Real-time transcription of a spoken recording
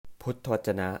พุทธวจ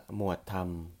นะหมวดธรรม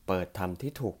เปิดธรรม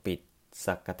ที่ถูกปิดส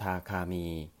กทาคามี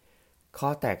ข้อ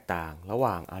แตกต่างระห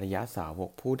ว่างอริยสาว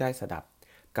กผู้ได้สดับ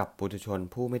กับปุถุชน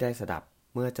ผู้ไม่ได้สดับ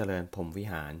เมื่อเจริญพรหมวิ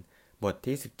หารบท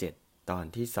ที่17ตอน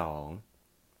ที่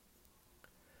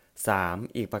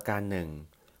3อีกประการหนึ่ง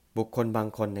บุคคลบาง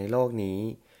คนในโลกนี้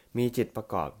มีจิตประ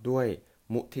กอบด้วย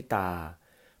มุทิตา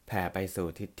แผ่ไปสู่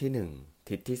ทิศที่1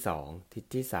ทิศที่2ทิศ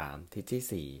ที่3ทิศ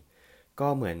ที่4ก็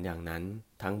เหมือนอย่างนั้น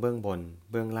ทั้งเบื้องบน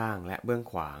เบื้องล่างและเบื้อง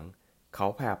ขวางเขา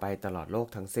แผ่ไปตลอดโลก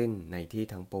ทั้งสิ้นในที่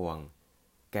ทั้งปวง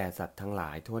แก่สัตว์ทั้งหลา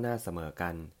ยทั่วหน้าเสมอกั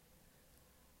น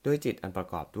ด้วยจิตอันประ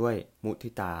กอบด้วยมุทิ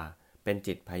ตาเป็น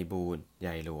จิตไพบูลย์ให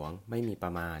ญ่หลวงไม่มีปร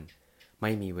ะมาณไ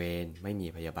ม่มีเวรไม่มี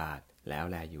พยาบาทแล้ว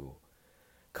แลอยู่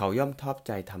เขาย่อมชอบใ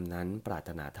จธรรมนั้นปรารถ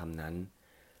นาธรรมนั้น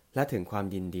และถึงความ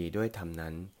ยินดีด้วยธรรม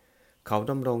นั้นเขา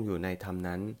ดำรงอยู่ในธรรม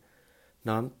นั้น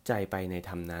น้อมใจไปใน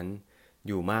ธรรมนั้น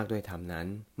อยู่มากด้วยธรรมนั้น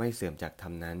ไม่เสื่อมจากธรร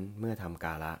มนั้นเมื่อทำก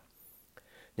าละ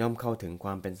ย่อมเข้าถึงคว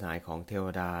ามเป็นสายของเทว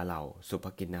ดาเหล่าสุภ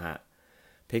กินนะ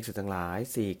ภิกษุทั้งหลาย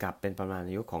4กับเป็นประมาณอ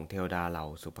ายุของเทวดาเหล่า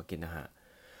สุภกินนะ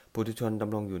ปุถุชนด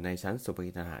ำรงอยู่ในชั้นสุภ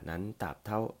กินนะนั้นตราบเ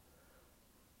ท่า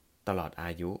ตลอดอา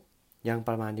ยุยังป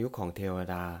ระมาณอายุของเทว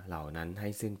ดาเหล่านั้นให้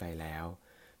สิ้นไปแล้ว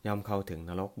ย่อมเข้าถึง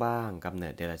นรกบ้างกำเนิ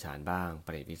ดเดรัจฉานบ้างเป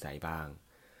รตวิสัยบ้าง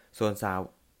ส่วนสา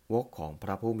วกของพร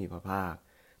ะผู้มีพระภาค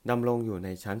ดำรงอยู่ใน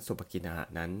ชั้นสุภกินนะ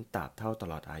นั้นตราบเท่าต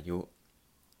ลอดอายุ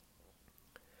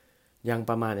ยัง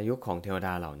ประมาณอายุของเทวด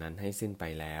าเหล่านั้นให้สิ้นไป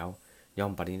แล้วย่อ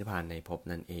มปรินิพพานในภพ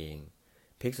นั่นเอง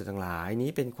ภิกษุทั้งหลายนี้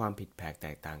เป็นความผิดแผกแต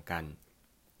กต่างกัน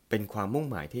เป็นความมุ่ง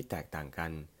หมายที่แตกต่างกั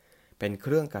นเป็นเค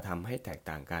รื่องกระทำให้แตก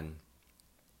ต่างกัน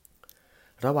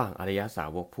ระหว่างอริยสา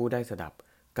วกผู้ได้สดับ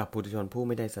กับปุถุชนผู้ไ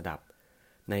ม่ได้สดับ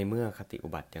ในเมื่อคติอุ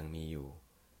บัติยังมีอยู่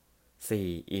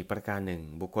4อีกประการหนึ่ง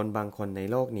บุคคลบางคนใน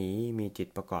โลกนี้มีจิต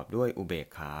ประกอบด้วยอุเบก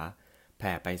ขาแ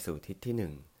ผ่ไปสู่ทิศที่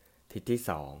1ทิศที่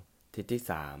2ทิศที่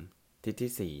3ทิศ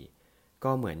ที่4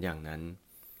ก็เหมือนอย่างนั้น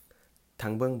ทั้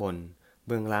งเบื้องบนเ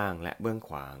บื้องล่างและเบื้องข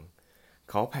วาง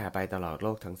เขาแผ่ไปตลอดโล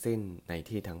กทั้งสิ้นใน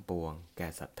ที่ทั้งปวงแก่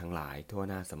สัตว์ทั้งหลายทั่ว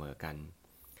หน้าเสมอกัน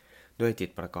ด้วยจิต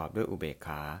ประกอบด้วยอุเบกข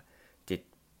าจิต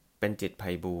เป็นจิตไพ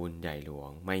บูลย์ใหญ่หลวง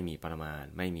ไม่มีประมาณ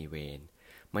ไม่มีเวร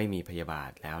ไม่มีพยาบา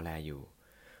ทแล้วแลอยู่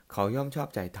เขาย่อมชอบ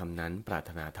ใจธรรมนั้นปราร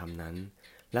ถนาธรรมนั้น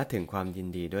และถึงความยิน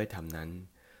ดีด้วยธรรมนั้น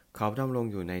เขาดำรง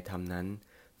อยู่ในธรรมนั้น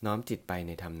น้อมจิตไปใ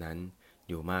นธรรมนั้น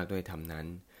อยู่มากด้วยธรรมนั้น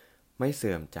ไม่เ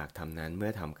สื่อมจากธรรมนั้นเมื่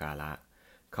อทำกาละ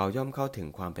เขาย่อมเข้าถึง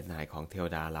ความเป็นนายของเทว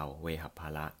ดาเหล่าเวหัพพ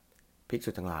ละภิกษุ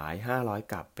ทั้งหลาย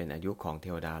500กับเป็นอายุของเท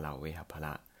วดาเหล่าเวหัพพล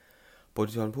ะปุ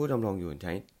ถุชนผู้ดำรงอยู่ใน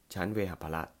ชั้นเวหัพพ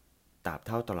ละตราบเ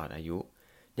ท่าตลอดอายุ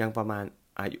ยังประมาณ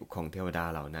อายุของเทวดา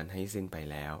เหล่านั้นให้สิ้นไป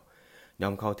แล้วย่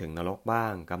อมเข้าถึงนรกบ้า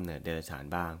งกำเนิดเดรัจฉาน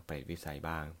บ้างเปรตวิสัย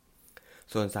บ้าง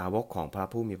ส่วนสาวกของพระ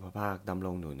ผู้มีพระภาคดำร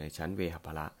งอยู่ในชั้นเวหัพพ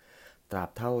ละตราบ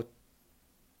เท่า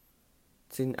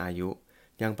สิ้นอายุ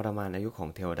ยังประมาณอายุของ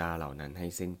เทวดาเหล่านั้นให้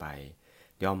สิ้นไป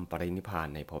ย่อมปรินิพพาน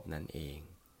ในภพนั้นเอง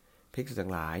ภิกษุทั้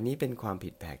งหลายนี้เป็นความผิ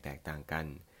ดแผกแตกต่างกัน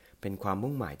เป็นความ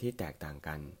มุ่งหมายที่แตกต่าง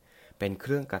กันเป็นเค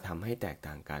รื่องกระทำให้แตก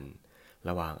ต่างกันร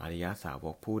ะหว่างอริยสาว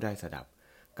กผู้ได้สดับ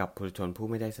กับปุถุชนผู้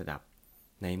ไม่ได้สดับ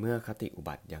ในเมื่อคติอุ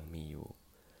บัติยังมีอยู่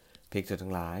ภิกษุทั้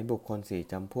งหลายบุคคล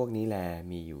4จำพวกนี้แล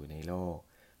มีอยู่ในโลก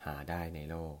หาได้ใน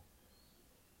โลก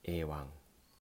เอวัง